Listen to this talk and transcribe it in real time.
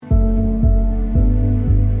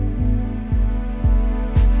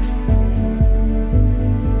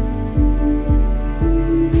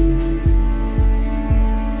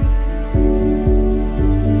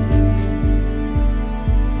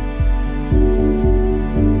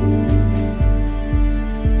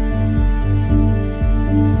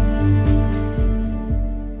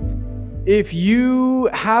If you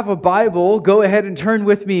have a Bible, go ahead and turn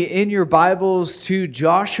with me in your Bibles to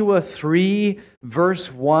Joshua 3, verse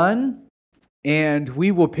 1, and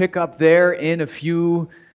we will pick up there in a few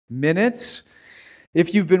minutes.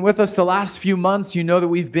 If you've been with us the last few months, you know that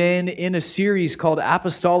we've been in a series called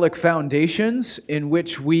Apostolic Foundations, in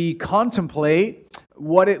which we contemplate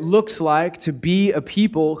what it looks like to be a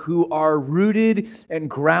people who are rooted and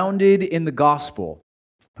grounded in the gospel,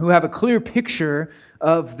 who have a clear picture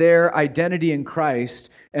of their identity in Christ,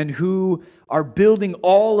 and who are building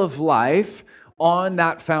all of life on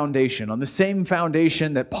that foundation, on the same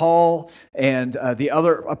foundation that Paul and the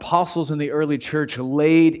other apostles in the early church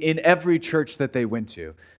laid in every church that they went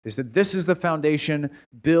to. They said, this is the foundation,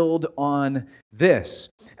 build on this.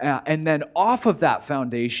 And then off of that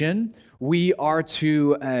foundation, we are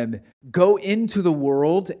to go into the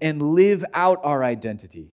world and live out our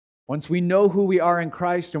identity. Once we know who we are in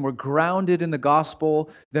Christ and we're grounded in the gospel,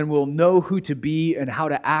 then we'll know who to be and how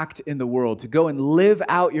to act in the world, to go and live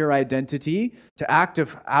out your identity, to act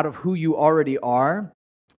out of who you already are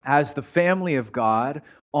as the family of God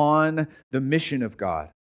on the mission of God.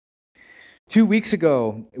 2 weeks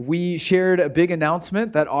ago, we shared a big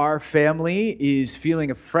announcement that our family is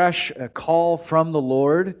feeling a fresh call from the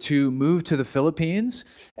Lord to move to the Philippines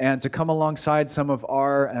and to come alongside some of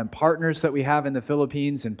our partners that we have in the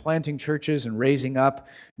Philippines and planting churches and raising up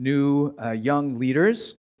new young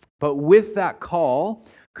leaders. But with that call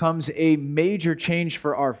comes a major change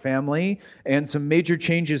for our family and some major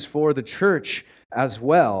changes for the church as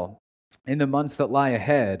well in the months that lie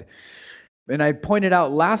ahead. And I pointed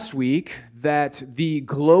out last week that the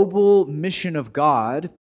global mission of God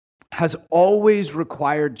has always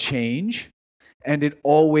required change, and it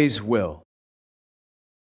always will.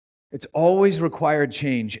 It's always required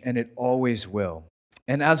change, and it always will.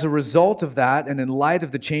 And as a result of that, and in light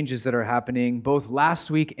of the changes that are happening both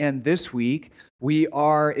last week and this week, we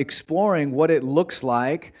are exploring what it looks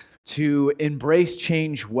like to embrace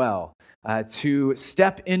change well, to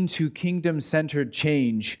step into kingdom-centered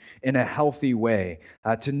change in a healthy way,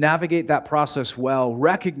 to navigate that process well,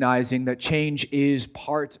 recognizing that change is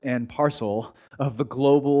part and parcel of the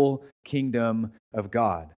global kingdom of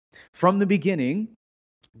God. From the beginning,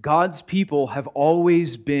 God's people have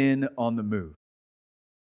always been on the move.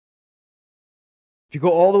 If you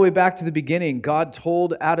go all the way back to the beginning, God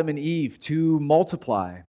told Adam and Eve to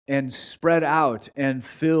multiply and spread out and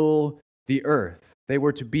fill the earth. They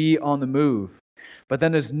were to be on the move. But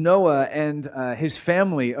then as Noah and his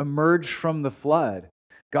family emerged from the flood,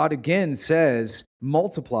 God again says,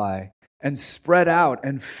 multiply and spread out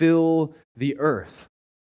and fill the earth.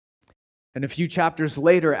 And a few chapters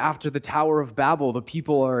later, after the Tower of Babel, the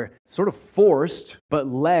people are sort of forced but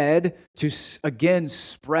led to again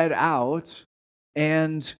spread out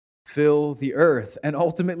and fill the earth. And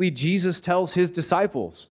ultimately, Jesus tells his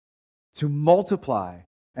disciples to multiply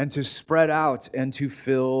and to spread out and to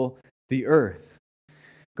fill the earth.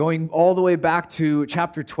 Going all the way back to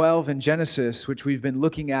chapter 12 in Genesis, which we've been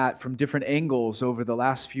looking at from different angles over the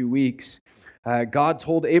last few weeks, God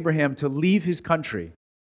told Abraham to leave his country.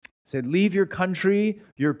 He said, leave your country,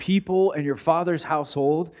 your people, and your father's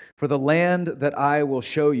household for the land that I will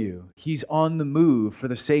show you. He's on the move for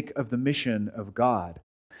the sake of the mission of God.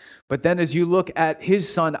 But then as you look at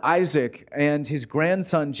his son Isaac and his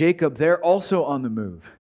grandson Jacob, they're also on the move.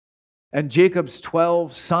 And Jacob's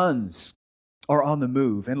 12 sons are on the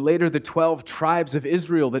move. And later the 12 tribes of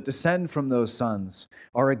Israel that descend from those sons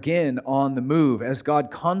are again on the move as God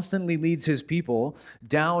constantly leads his people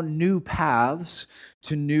down new paths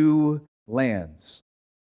to new lands.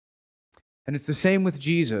 And it's the same with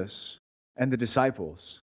Jesus and the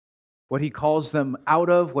disciples. What he calls them out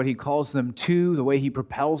of, what he calls them to, the way he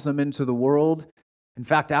propels them into the world. In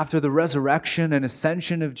fact, after the resurrection and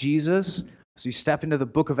ascension of Jesus, as you step into the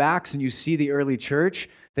book of Acts and you see the early church,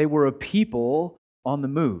 they were a people on the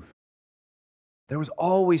move. There was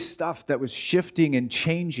always stuff that was shifting and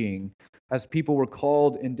changing as people were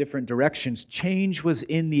called in different directions. Change was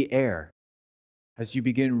in the air as you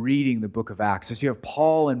begin reading the book of Acts, as you have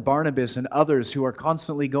Paul and Barnabas and others who are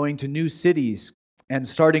constantly going to new cities and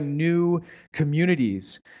starting new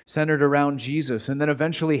communities centered around Jesus, and then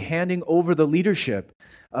eventually handing over the leadership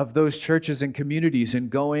of those churches and communities and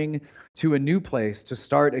going to a new place to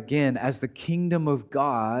start again as the kingdom of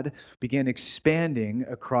God began expanding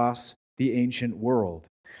across the ancient world.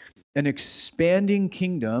 An expanding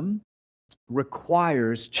kingdom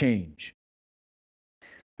requires change.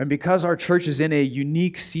 And because our church is in a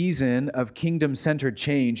unique season of kingdom-centered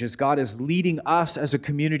change, as God is leading us as a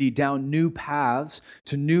community down new paths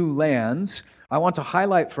to new lands, I want to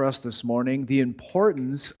highlight for us this morning the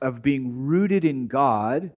importance of being rooted in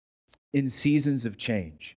God in seasons of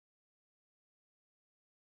change.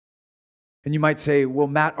 And you might say, well,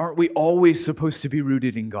 Matt, aren't we always supposed to be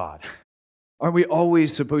rooted in God? Aren't we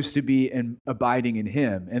always supposed to be abiding in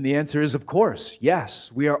Him? And the answer is, of course,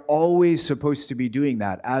 yes. We are always supposed to be doing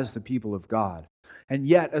that as the people of God. And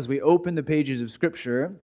yet, as we open the pages of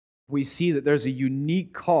Scripture, we see that there's a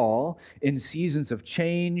unique call in seasons of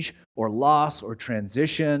change or loss or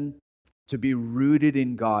transition to be rooted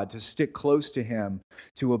in God, to stick close to Him,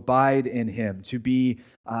 to abide in Him, to be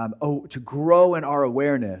to grow in our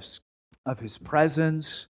awareness of His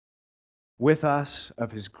presence with us,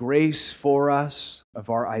 of His grace for us, of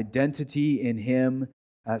our identity in Him.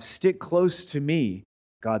 Stick close to me,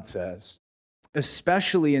 God says,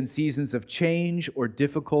 especially in seasons of change or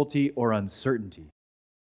difficulty or uncertainty.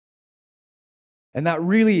 And that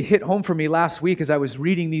really hit home for me last week as I was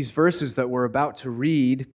reading these verses that we're about to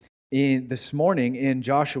read this morning in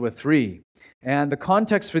Joshua 3. And the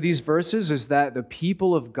context for these verses is that the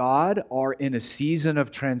people of God are in a season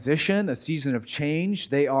of transition, a season of change.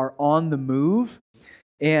 They are on the move,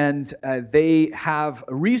 and they have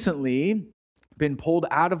recently been pulled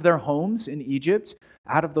out of their homes in Egypt,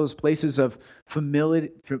 out of those places of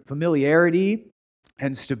familiarity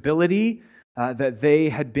and stability that they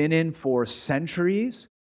had been in for centuries.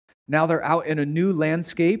 Now they're out in a new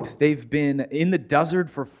landscape. They've been in the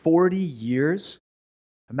desert for 40 years.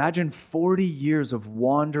 Imagine 40 years of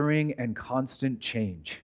wandering and constant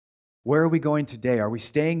change. Where are we going today? Are we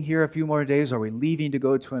staying here a few more days? Are we leaving to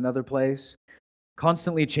go to another place?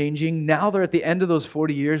 Constantly changing. Now they're at the end of those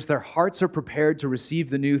 40 years. Their hearts are prepared to receive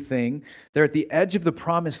the new thing. They're at the edge of the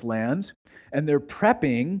promised land, and they're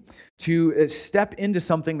prepping to step into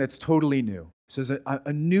something that's totally new. So there's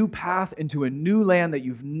a new path into a new land that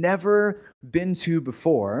you've never been to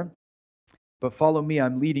before. But follow me,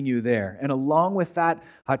 I'm leading you there. And along with that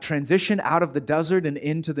transition out of the desert and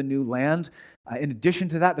into the new land, in addition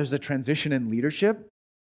to that, there's a transition in leadership.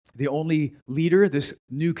 The only leader this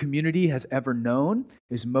new community has ever known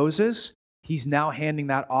is Moses. He's now handing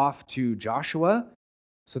that off to Joshua.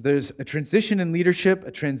 So there's a transition in leadership,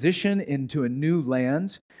 a transition into a new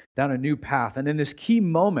land, down a new path. And in this key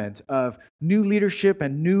moment of new leadership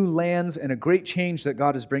and new lands and a great change that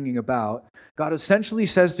God is bringing about, God essentially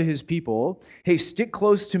says to His people, hey, stick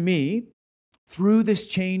close to me through this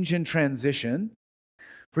change and transition,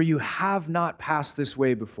 for you have not passed this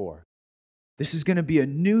way before. This is going to be a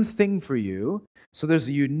new thing for you, so there's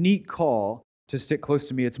a unique call to stick close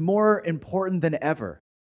to me. It's more important than ever,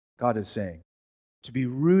 God is saying, to be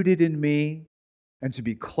rooted in me and to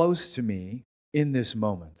be close to me in this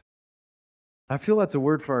moment. I feel that's a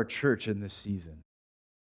word for our church in this season,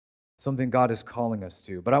 something God is calling us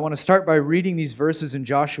to. But I want to start by reading these verses in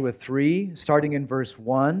Joshua 3, starting in verse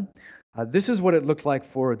 1. This is what it looked like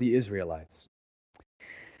for the Israelites.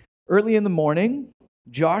 Early in the morning,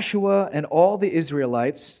 Joshua and all the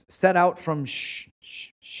Israelites set out from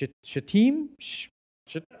Shittim?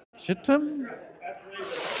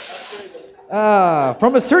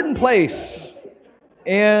 From a certain place,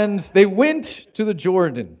 and they went to the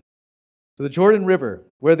Jordan River,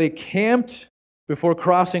 where they camped before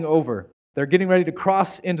crossing over. They're getting ready to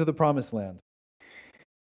cross into the promised land.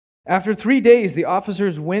 After 3 days, the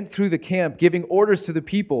officers went through the camp, giving orders to the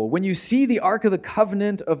people. When you see the Ark of the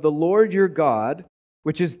Covenant of the Lord your God,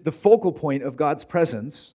 which is the focal point of God's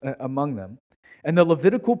presence among them, and the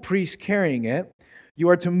Levitical priests carrying it, you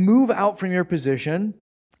are to move out from your position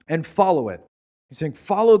and follow it. He's saying,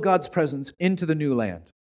 follow God's presence into the new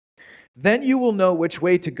land. Then you will know which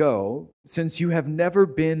way to go, since you have never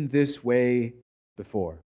been this way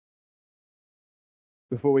before.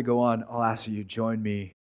 Before we go on, I'll ask you to join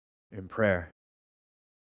me in prayer.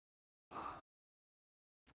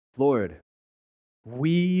 Lord,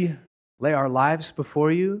 we lay our lives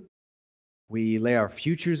before you. We lay our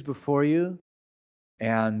futures before you.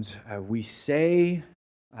 And we say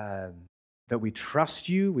that we trust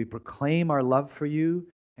you. We proclaim our love for you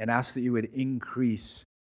and ask that you would increase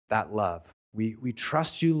that love. We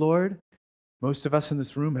trust you, Lord. Most of us in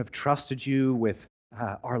this room have trusted you with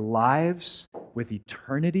our lives, with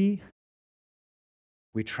eternity.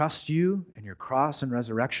 We trust you and your cross and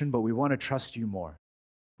resurrection, but we want to trust you more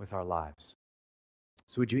with our lives.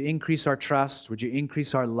 So would you increase our trust? Would you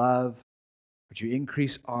increase our love? Would you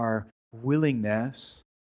increase our willingness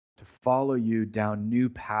to follow you down new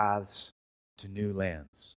paths to new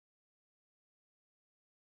lands?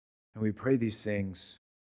 And we pray these things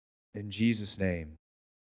in Jesus' name.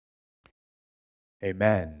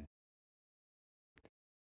 Amen.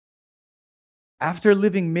 After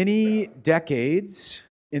living many decades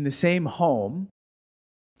in the same home,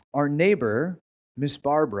 our neighbor, Miss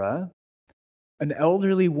Barbara, An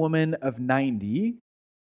elderly woman of 90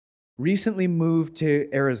 recently moved to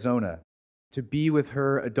Arizona to be with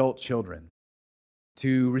her adult children,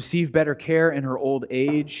 to receive better care in her old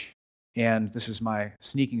age, and this is my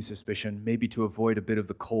sneaking suspicion, maybe to avoid a bit of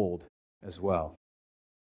the cold as well.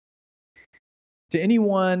 To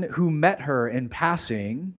anyone who met her in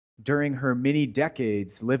passing during her many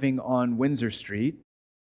decades living on Windsor Street,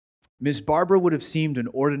 Miss Barbara would have seemed an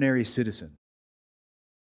ordinary citizen.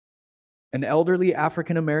 An elderly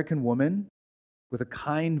African American woman with a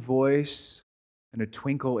kind voice and a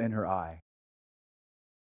twinkle in her eye.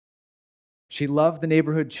 She loved the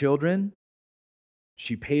neighborhood children.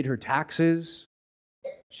 She paid her taxes.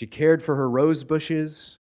 She cared for her rose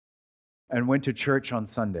bushes and went to church on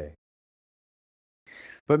Sunday.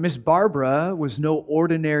 But Miss Barbara was no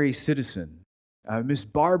ordinary citizen. Miss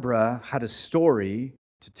Barbara had a story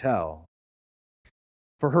to tell.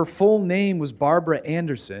 For her full name was Barbara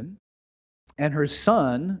Anderson, and her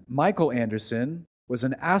son, Michael Anderson, was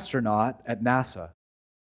an astronaut at NASA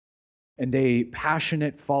and a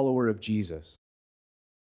passionate follower of Jesus.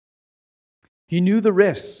 He knew the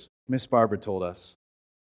risks, Miss Barbara told us.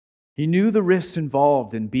 He knew the risks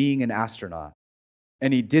involved in being an astronaut,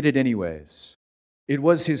 and he did it anyways. It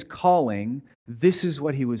was his calling. This is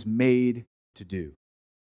what he was made to do.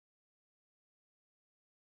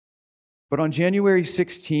 But on January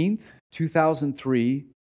 16th, 2003,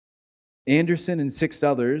 Anderson and 6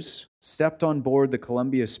 others stepped on board the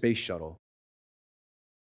Columbia Space Shuttle,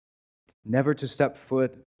 never to step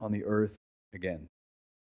foot on the Earth again.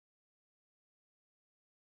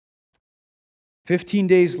 15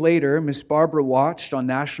 days later, Miss Barbara watched on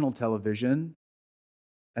national television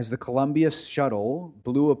as the Columbia Shuttle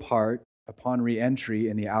blew apart upon re-entry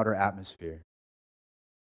in the outer atmosphere,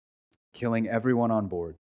 killing everyone on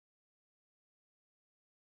board.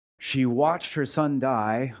 She watched her son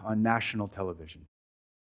die on national television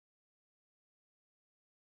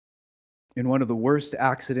in one of the worst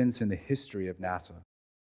accidents in the history of NASA.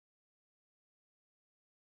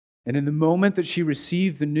 And in the moment that she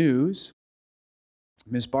received the news,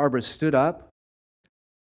 Miss Barbara stood up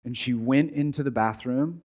and she went into the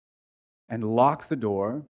bathroom and locked the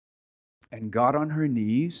door and got on her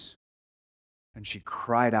knees and she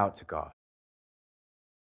cried out to God.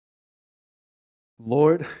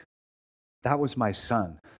 Lord, that was my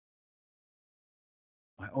son,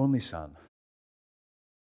 my only son,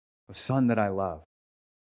 the son that I love.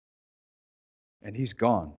 And he's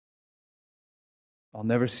gone. I'll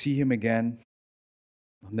never see him again.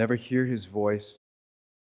 I'll never hear his voice.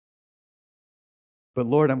 But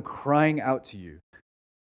Lord, I'm crying out to you.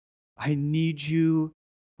 I need you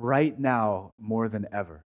right now more than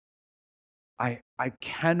ever. I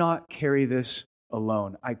cannot carry this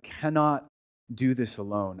alone. I cannot do this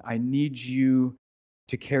alone. I need you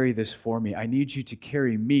to carry this for me. I need you to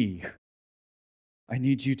carry me. I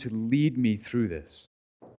need you to lead me through this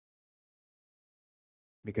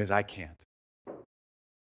because I can't.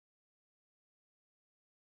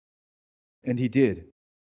 And he did.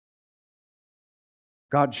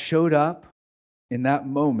 God showed up in that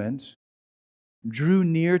moment, drew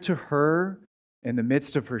near to her in the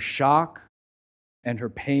midst of her shock and her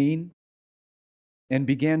pain, and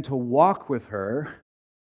began to walk with her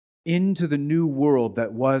into the new world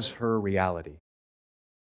that was her reality.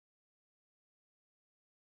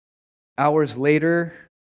 Hours later,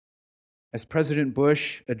 as President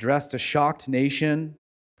Bush addressed a shocked nation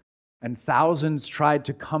and thousands tried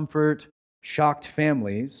to comfort shocked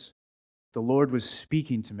families, the Lord was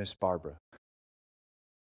speaking to Miss Barbara.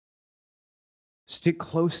 Stick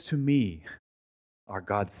close to me, our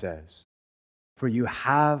God says, for you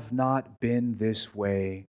have not been this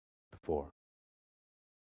way before.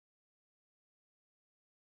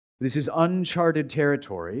 This is uncharted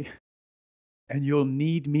territory, and you'll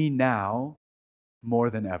need me now more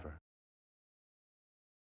than ever.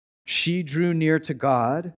 She drew near to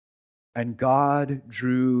God, and God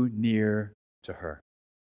drew near to her.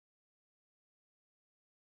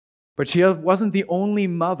 But she wasn't the only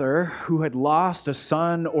mother who had lost a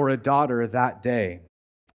son or a daughter that day.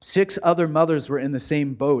 6 other mothers were in the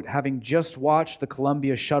same boat, having just watched the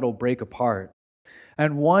Columbia shuttle break apart.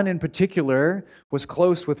 And one in particular was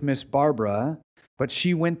close with Miss Barbara, but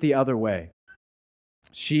she went the other way.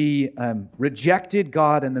 She rejected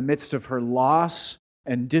God in the midst of her loss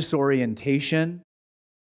and disorientation.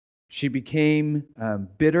 She became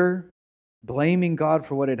bitter, blaming God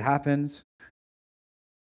for what had happened.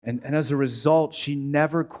 And as a result, she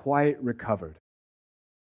never quite recovered.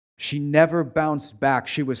 She never bounced back.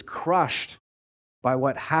 She was crushed by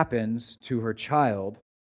what happened to her child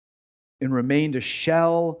and remained a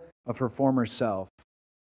shell of her former self.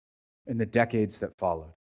 in the decades that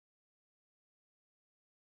followed.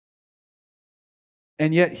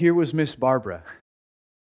 And yet here was Miss Barbara,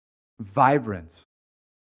 vibrant,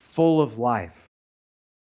 full of life,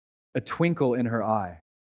 a twinkle in her eye,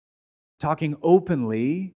 talking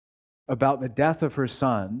openly about the death of her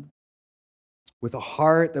son with a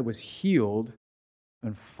heart that was healed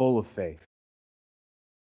and full of faith.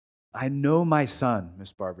 I know my son,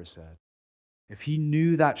 Miss Barbara said. If he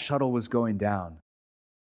knew that shuttle was going down,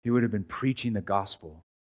 he would have been preaching the gospel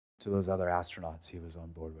to those other astronauts he was on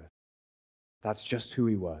board with. That's just who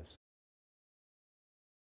he was.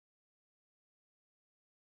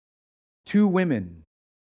 Two women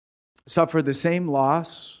suffered the same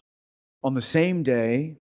loss on the same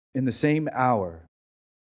day, in the same hour.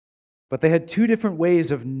 But they had two different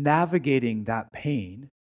ways of navigating that pain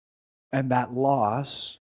and that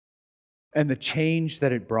loss and the change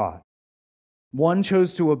that it brought. One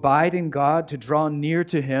chose to abide in God, to draw near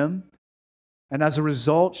to Him, and as a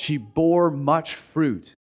result, she bore much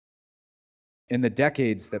fruit in the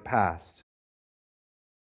decades that passed.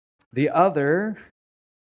 The other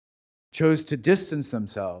chose to distance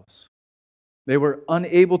themselves. They were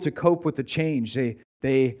unable to cope with the change.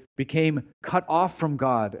 They became cut off from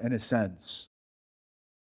God in a sense.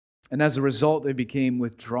 And as a result, they became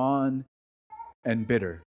withdrawn and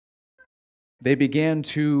bitter. They began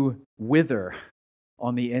to wither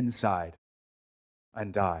on the inside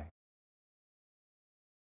and die.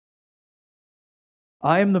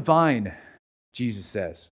 I am the vine, Jesus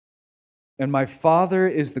says, and my Father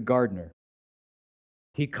is the gardener.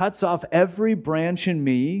 He cuts off every branch in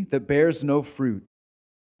me that bears no fruit,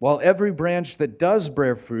 while every branch that does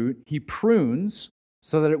bear fruit, He prunes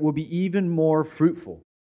so that it will be even more fruitful.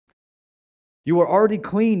 You are already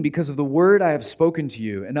clean because of the word I have spoken to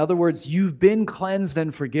you. In other words, you've been cleansed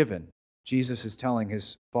and forgiven, Jesus is telling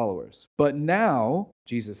His followers. But now,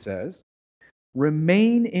 Jesus says,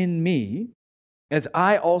 remain in me as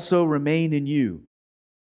I also remain in you.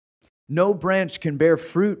 No branch can bear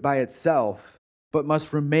fruit by itself, but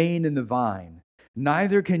must remain in the vine.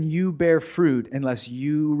 Neither can you bear fruit unless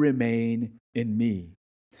you remain in me.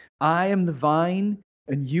 I am the vine,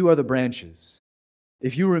 and you are the branches.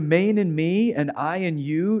 If you remain in me and I in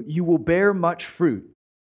you, you will bear much fruit.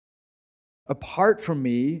 Apart from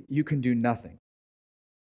me, you can do nothing.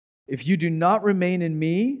 If you do not remain in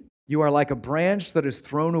me, you are like a branch that is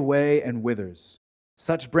thrown away and withers.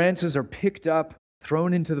 Such branches are picked up,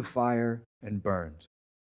 thrown into the fire, and burned,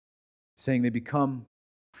 saying they become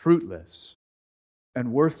fruitless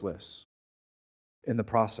and worthless in the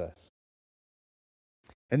process.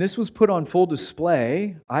 And this was put on full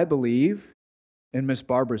display, I believe, in Miss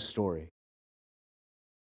Barbara's story.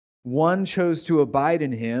 One chose to abide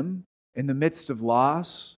in Him in the midst of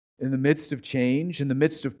loss, in the midst of change, in the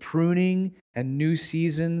midst of pruning and new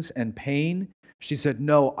seasons and pain. She said,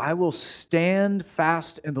 no, I will stand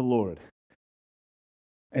fast in the Lord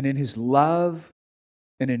and in His love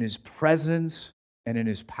and in His presence and in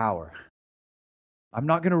His power. I'm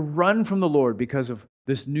not going to run from the Lord because of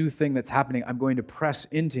this new thing that's happening. I'm going to press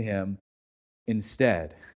into Him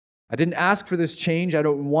instead. I didn't ask for this change. I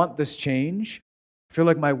don't want this change. I feel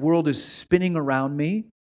like my world is spinning around me,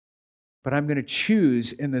 but I'm going to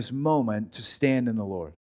choose in this moment to stand in the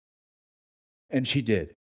Lord. And she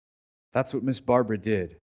did. That's what Miss Barbara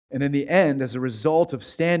did. And in the end, as a result of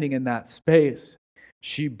standing in that space,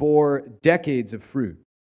 she bore decades of fruit.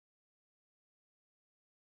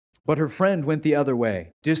 But her friend went the other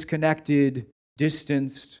way, disconnected,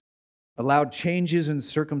 distanced, allowed changes in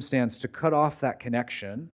circumstance to cut off that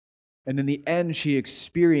connection. And in the end, she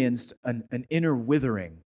experienced an inner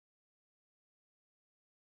withering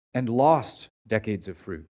and lost decades of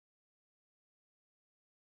fruit.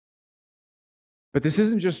 But this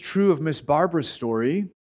isn't just true of Miss Barbara's story.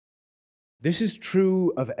 This is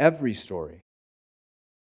true of every story,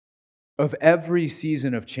 of every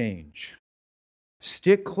season of change.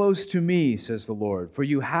 Stick close to me, says the Lord, for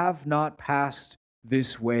you have not passed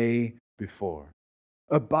this way before.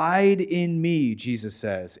 Abide in me, Jesus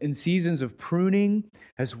says, in seasons of pruning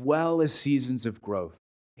as well as seasons of growth.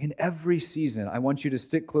 In every season, I want you to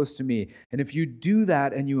stick close to me. And if you do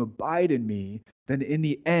that and you abide in me, then in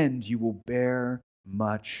the end you will bear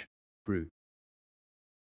much fruit.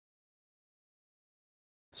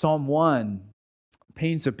 Psalm 1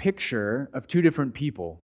 paints a picture of two different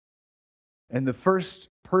people. And the first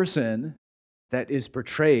person that is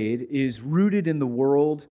portrayed is rooted in the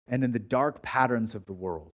world and in the dark patterns of the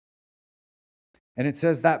world. And it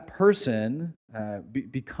says that person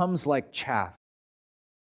becomes like chaff.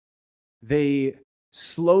 They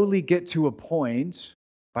slowly get to a point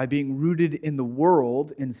by being rooted in the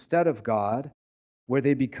world instead of God, where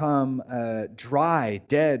they become dry,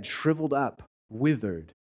 dead, shriveled up,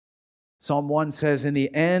 withered. Psalm 1 says, in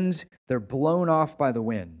the end, they're blown off by the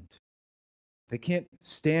wind. They can't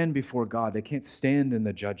stand before God. They can't stand in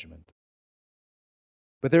the judgment.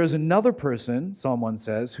 But there is another person, Psalm 1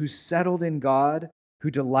 says, who's settled in God, who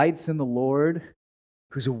delights in the Lord,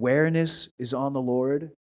 whose awareness is on the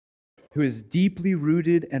Lord, who is deeply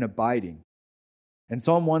rooted and abiding. And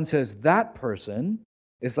Psalm 1 says, that person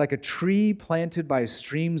is like a tree planted by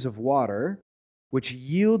streams of water, which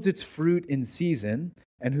yields its fruit in season,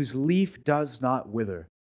 and whose leaf does not wither.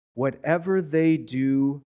 Whatever they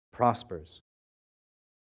do prospers.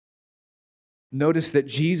 Notice that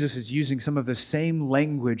Jesus is using some of the same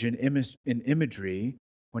language and imagery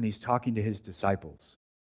when he's talking to his disciples.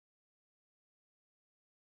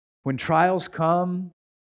 When trials come,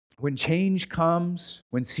 when change comes,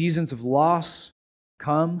 when seasons of loss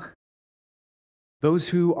come, those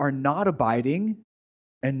who are not abiding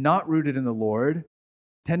and not rooted in the Lord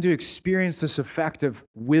tend to experience this effect of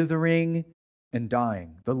withering and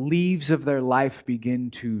dying. The leaves of their life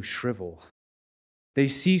begin to shrivel. They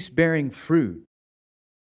cease bearing fruit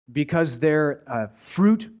because their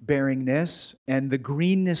fruit-bearingness and the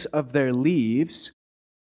greenness of their leaves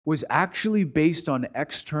was actually based on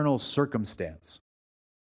external circumstance.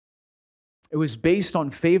 It was based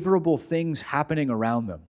on favorable things happening around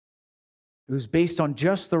them. It was based on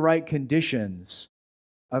just the right conditions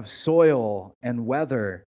of soil and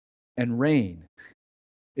weather and rain.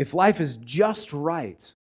 If life is just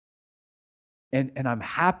right, and I'm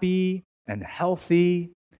happy and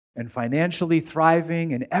healthy and financially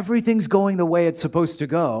thriving and everything's going the way it's supposed to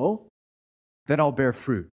go, then I'll bear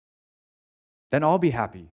fruit. Then I'll be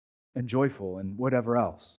happy and joyful and whatever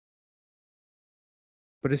else.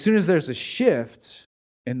 But as soon as there's a shift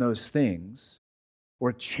in those things,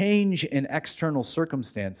 or change in external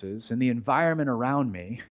circumstances and the environment around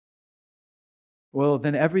me, well,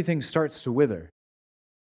 then everything starts to wither.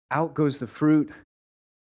 Out goes the fruit.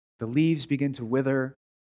 The leaves begin to wither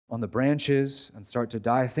on the branches and start to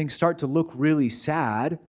die. Things start to look really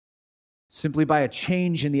sad simply by a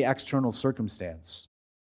change in the external circumstance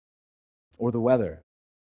or the weather.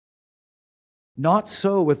 Not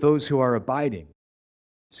so with those who are abiding,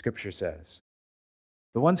 Scripture says.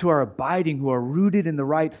 The ones who are abiding, who are rooted in the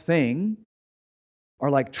right thing, are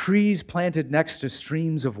like trees planted next to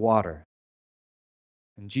streams of water.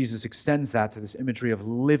 And Jesus extends that to this imagery of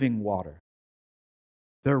living water.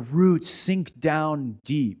 Their roots sink down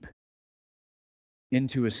deep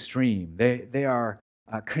into a stream. They are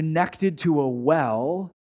connected to a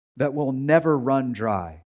well that will never run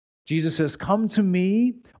dry. Jesus says, "Come to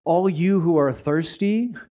me, all you who are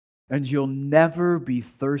thirsty, and you'll never be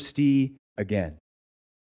thirsty again."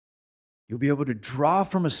 You'll be able to draw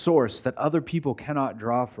from a source that other people cannot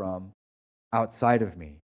draw from outside of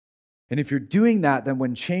me. And if you're doing that, then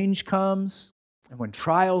when change comes, and when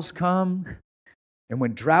trials come, and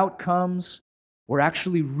when drought comes, we're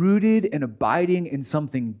actually rooted and abiding in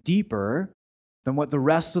something deeper than what the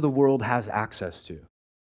rest of the world has access to.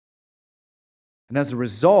 And as a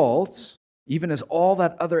result, even as all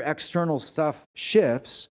that other external stuff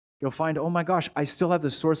shifts, you'll find, oh my gosh, I still have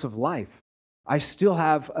this source of life. I still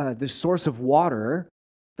have this source of water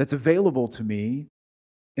that's available to me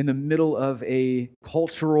in the middle of a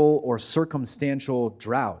cultural or circumstantial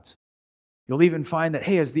drought. You'll even find that,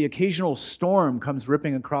 hey, as the occasional storm comes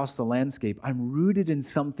ripping across the landscape, I'm rooted in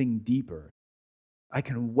something deeper. I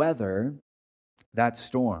can weather that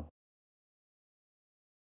storm.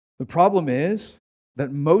 The problem is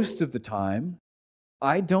that most of the time,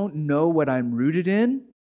 I don't know what I'm rooted in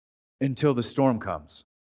until the storm comes.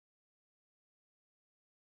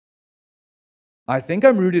 I think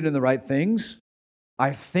I'm rooted in the right things.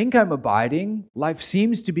 I think I'm abiding. Life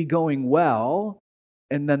seems to be going well,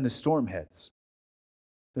 and then the storm hits.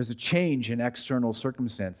 There's a change in external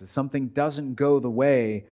circumstances. Something doesn't go the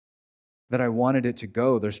way that I wanted it to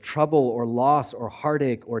go. There's trouble or loss or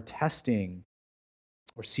heartache or testing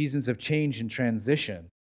or seasons of change and transition.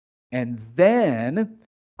 And then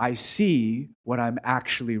I see what I'm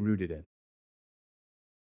actually rooted in.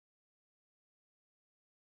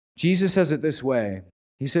 Jesus says it this way.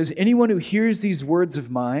 He says, anyone who hears these words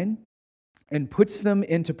of mine and puts them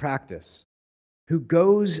into practice, who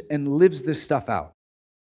goes and lives this stuff out,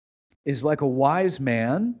 is like a wise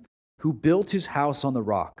man who built his house on the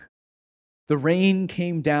rock. The rain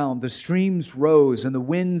came down, the streams rose, and the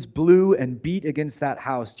winds blew and beat against that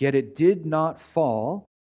house, yet it did not fall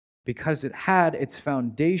because it had its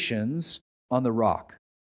foundations on the rock.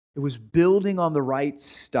 It was building on the right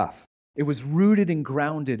stuff. It was rooted and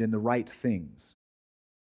grounded in the right things.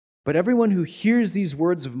 But everyone who hears these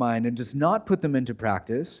words of mine and does not put them into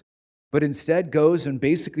practice, but instead goes and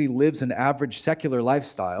basically lives an average secular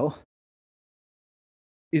lifestyle,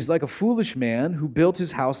 is like a foolish man who built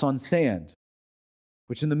his house on sand,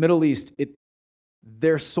 which in the Middle East,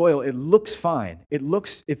 their soil, it looks fine.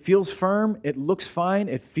 It feels firm, it looks fine,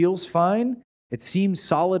 it feels fine, it seems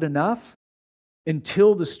solid enough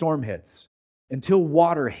until the storm hits, until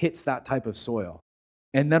water hits that type of soil.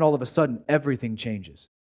 And then all of a sudden, everything changes.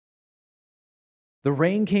 The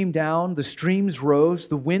rain came down, the streams rose,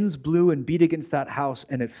 the winds blew and beat against that house,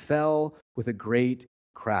 and it fell with a great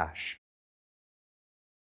crash.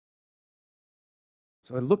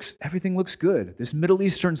 So everything looks good. This Middle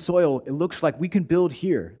Eastern soil, it looks like we can build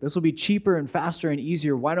here. This will be cheaper and faster and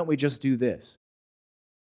easier. Why don't we just do this?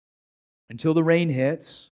 Until the rain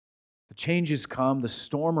hits, the changes come, the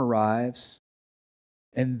storm arrives,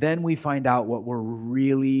 and then we find out what we're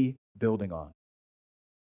really building on.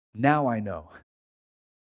 Now I know.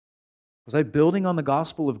 Was I building on the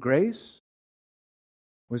gospel of grace?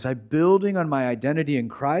 Was I building on my identity in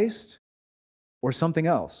Christ or something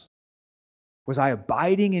else? Was I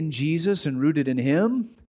abiding in Jesus and rooted in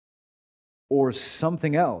Him or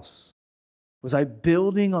something else? Was I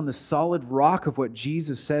building on the solid rock of what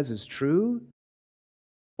Jesus says is true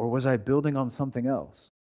or was I building on something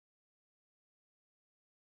else?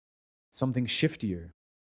 Something shiftier?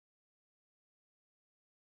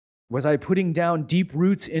 Was I putting down deep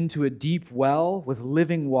roots into a deep well with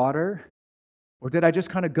living water? Or did I just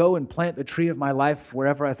kind of go and plant the tree of my life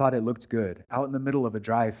wherever I thought it looked good, out in the middle of a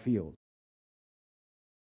dry field,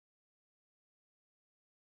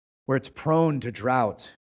 where it's prone to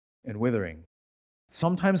drought and withering?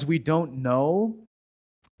 Sometimes we don't know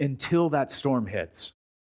until that storm hits.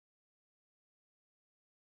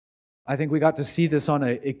 I think we got to see this on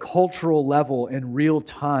a cultural level in real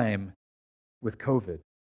time with COVID.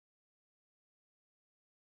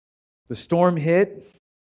 The storm hit,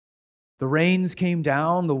 the rains came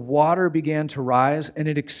down, the water began to rise, and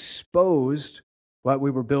it exposed what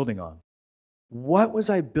we were building on. What was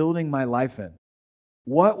I building my life in?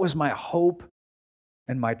 What was my hope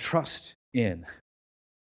and my trust in?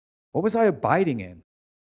 What was I abiding in?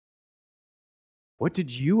 What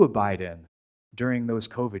did you abide in during those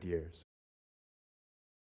COVID years?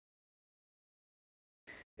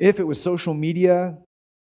 If it was social media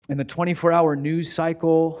and the 24-hour news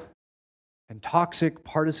cycle and toxic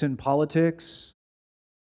partisan politics,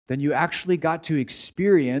 then you actually got to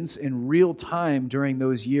experience in real time during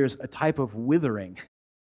those years a type of withering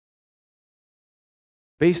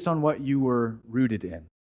based on what you were rooted in.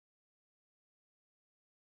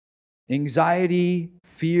 Anxiety,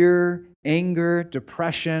 fear, anger,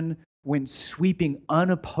 depression went sweeping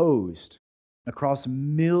unopposed across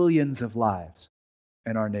millions of lives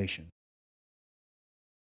in our nation.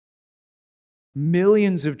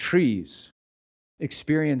 Millions of trees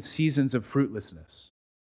experienced seasons of fruitlessness.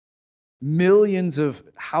 Millions of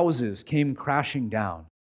houses came crashing down,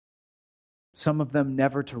 some of them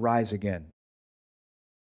never to rise again.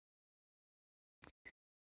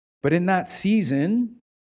 But in that season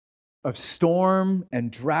of storm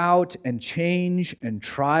and drought and change and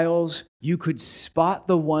trials, you could spot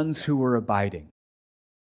the ones who were abiding.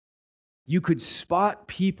 You could spot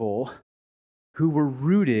people who were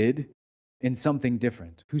rooted in something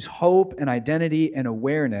different, whose hope and identity and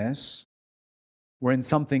awareness were in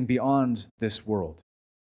something beyond this world.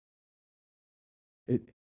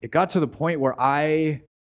 It got to the point where I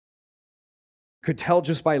could tell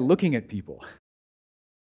just by looking at people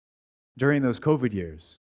during those COVID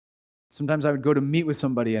years. Sometimes I would go to meet with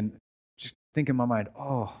somebody and just think in my mind,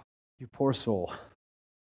 oh, you poor soul.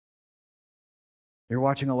 You're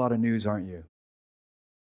watching a lot of news, aren't you?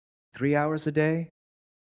 3 hours a day?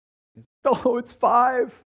 Oh, it's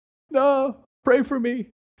 5. No, pray for me.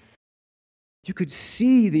 You could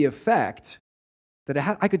see the effect that it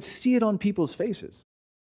had. I could see it on people's faces.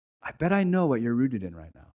 I bet I know what you're rooted in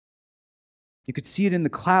right now. You could see it in the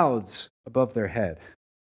clouds above their head.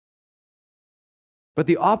 But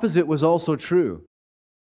the opposite was also true.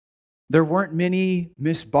 There weren't many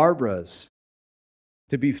Miss Barbaras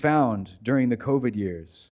to be found during the COVID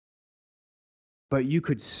years, but you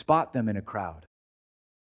could spot them in a crowd.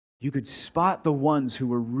 You could spot the ones who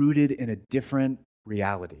were rooted in a different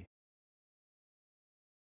reality,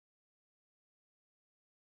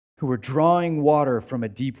 who were drawing water from a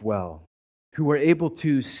deep well, who were able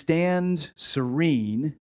to stand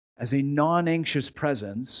serene as a non-anxious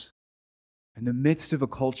presence in the midst of a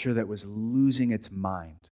culture that was losing its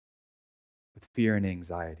mind with fear and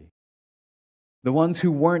anxiety. The ones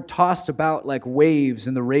who weren't tossed about like waves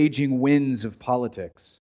in the raging winds of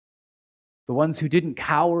politics, the ones who didn't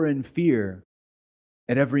cower in fear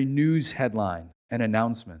at every news headline and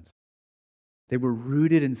announcement. They were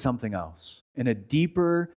rooted in something else, in a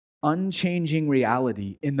deeper, unchanging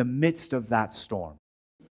reality in the midst of that storm.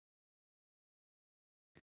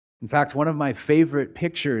 In fact, one of my favorite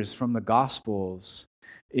pictures from the Gospels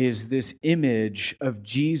is this image of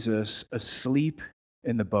Jesus asleep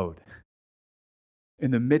in the boat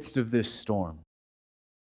in the midst of this storm.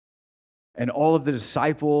 And all of the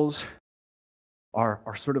disciples are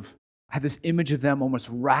sort of, have this image of them almost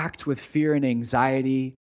racked with fear and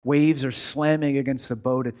anxiety. Waves are slamming against the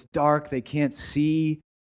boat. It's dark. They can't see.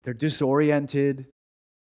 They're disoriented.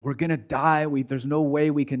 We're going to die. There's no way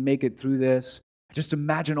we can make it through this. Just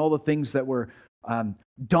imagine all the things that were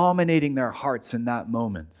dominating their hearts in that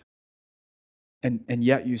moment. And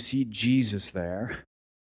yet you see Jesus there,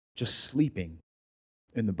 just sleeping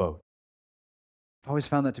in the boat. I've always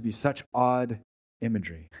found that to be such odd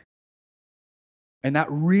imagery. And that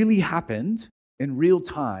really happened in real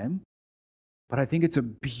time, but I think it's a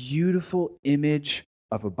beautiful image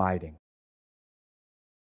of abiding.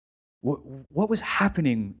 What was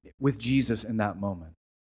happening with Jesus in that moment?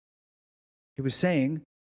 He was saying,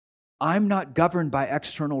 I'm not governed by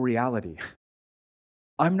external reality.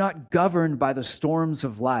 I'm not governed by the storms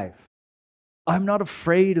of life. I'm not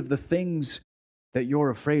afraid of the things that you're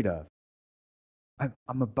afraid of.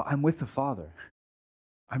 I'm with the Father.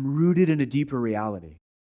 I'm rooted in a deeper reality.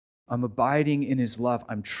 I'm abiding in His love.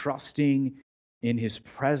 I'm trusting in His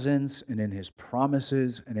presence and in His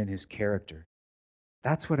promises and in His character.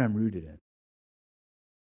 That's what I'm rooted in.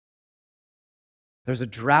 There's a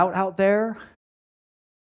drought out there.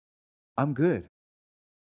 I'm good.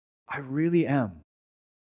 I really am.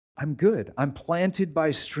 I'm good. I'm planted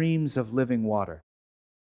by streams of living water.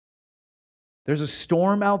 There's a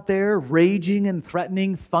storm out there, raging and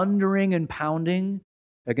threatening, thundering and pounding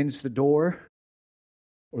against the door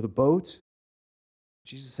or the boat.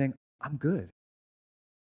 Jesus is saying, I'm good.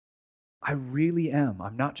 I really am.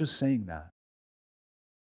 I'm not just saying that.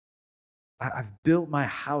 I've built my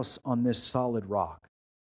house on this solid rock.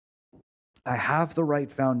 I have the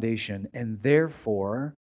right foundation, and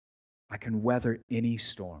therefore, I can weather any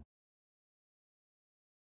storm.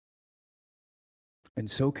 And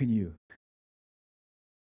so can you.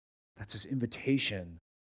 That's His invitation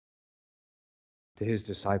to His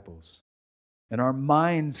disciples. In our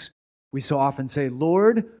minds, we so often say,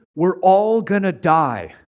 Lord, we're all going to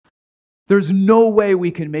die. There's no way we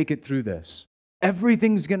can make it through this.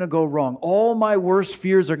 Everything's going to go wrong. All my worst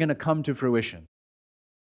fears are going to come to fruition.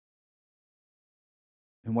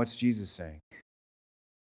 And what's Jesus saying?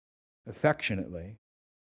 Affectionately,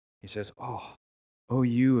 He says, oh,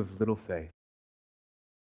 you of little faith.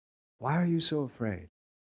 Why are you so afraid?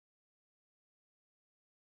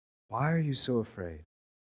 Why are you so afraid?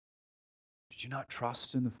 Did you not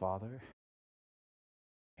trust in the Father?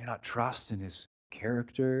 You not trust in His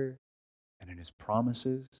character and in His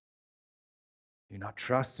promises? Do you not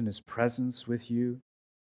trust in His presence with you?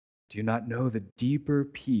 Do you not know the deeper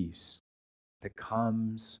peace that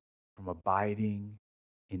comes from abiding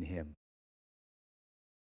in Him?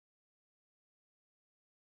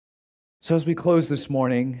 So as we close this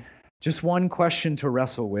morning, just one question to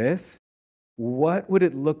wrestle with. What would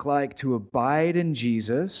it look like to abide in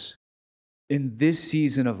Jesus in this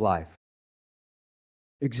season of life?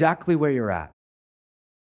 Exactly where you're at.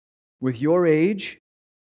 With your age,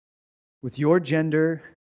 with your gender,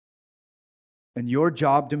 and your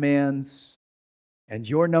job demands, and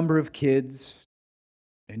your number of kids,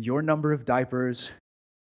 and your number of diapers,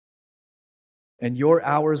 and your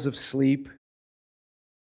hours of sleep,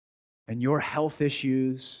 and your health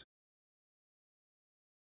issues,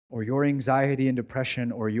 or your anxiety and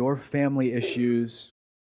depression, or your family issues,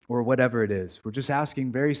 or whatever it is. We're just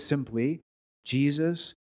asking very simply,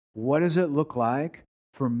 Jesus, what does it look like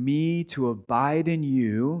for me to abide in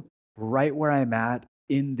you right where I'm at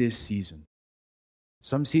in this season?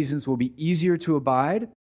 Some seasons will be easier to abide.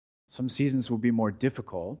 Some seasons will be more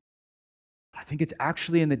difficult. I think it's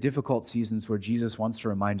actually in the difficult seasons where Jesus wants to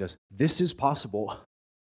remind us, this is possible.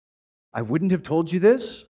 I wouldn't have told you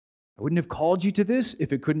this. I wouldn't have called you to this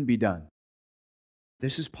if it couldn't be done.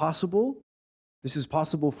 This is possible. This is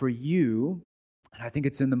possible for you. And I think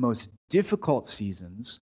it's in the most difficult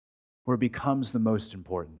seasons where it becomes the most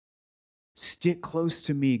important. Stick close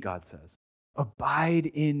to me, God says. Abide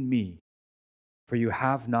in me, for you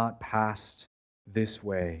have not passed this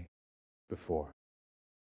way before.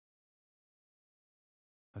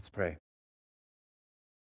 Let's pray.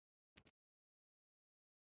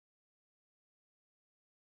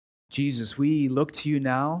 Jesus, we look to you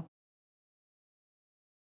now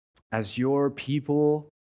as your people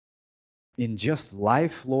in just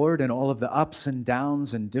life, Lord, and all of the ups and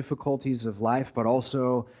downs and difficulties of life, but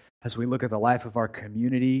also as we look at the life of our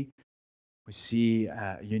community, we see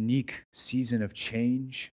a unique season of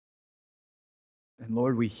change. And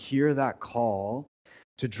Lord, we hear that call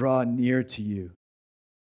to draw near to you.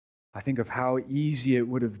 I think of how easy it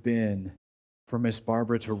would have been for Miss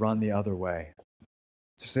Barbara to run the other way.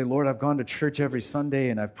 To say, Lord, I've gone to church every Sunday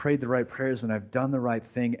and I've prayed the right prayers and I've done the right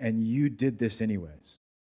thing, and you did this anyways.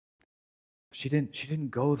 She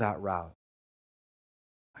didn't go that route.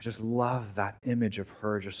 I just love that image of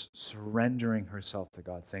her just surrendering herself to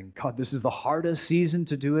God, saying, God, this is the hardest season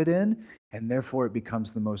to do it in, and therefore it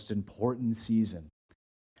becomes the most important season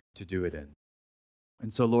to do it in.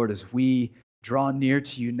 And so, Lord, as we draw near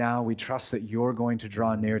to you now, we trust that you're going to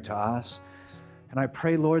draw near to us. And I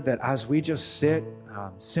pray, Lord, that as we just sit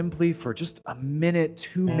simply for just a minute,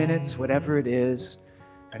 2 minutes, whatever it is,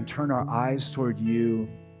 and turn our eyes toward you,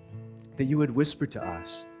 that you would whisper to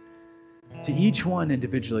us. To each one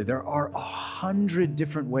individually, there are 100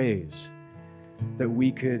 different ways that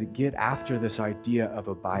we could get after this idea of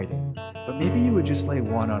abiding. But maybe you would just lay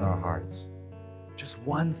one on our hearts. Just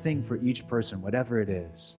one thing for each person, whatever it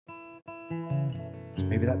is.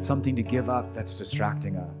 Maybe that's something to give up that's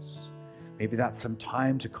distracting us. Maybe that's some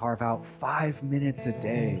time to carve out 5 minutes a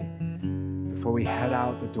day before we head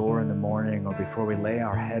out the door in the morning or before we lay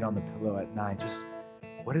our head on the pillow at night. Just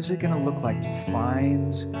what is it going to look like to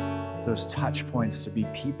find those touch points, to be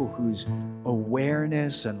people whose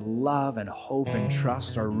awareness and love and hope and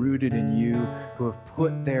trust are rooted in you, who have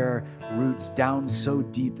put their roots down so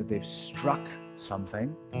deep that they've struck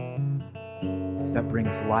something that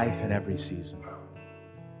brings life in every season.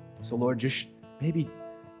 So Lord, just maybe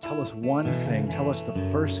tell us one thing, tell us the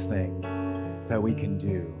first thing that we can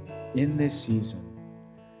do in this season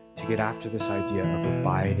to get after this idea of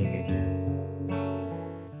abiding in you.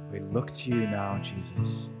 We look to you now,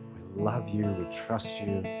 Jesus. We love you, we trust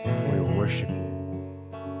you, we worship you.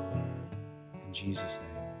 In Jesus' name.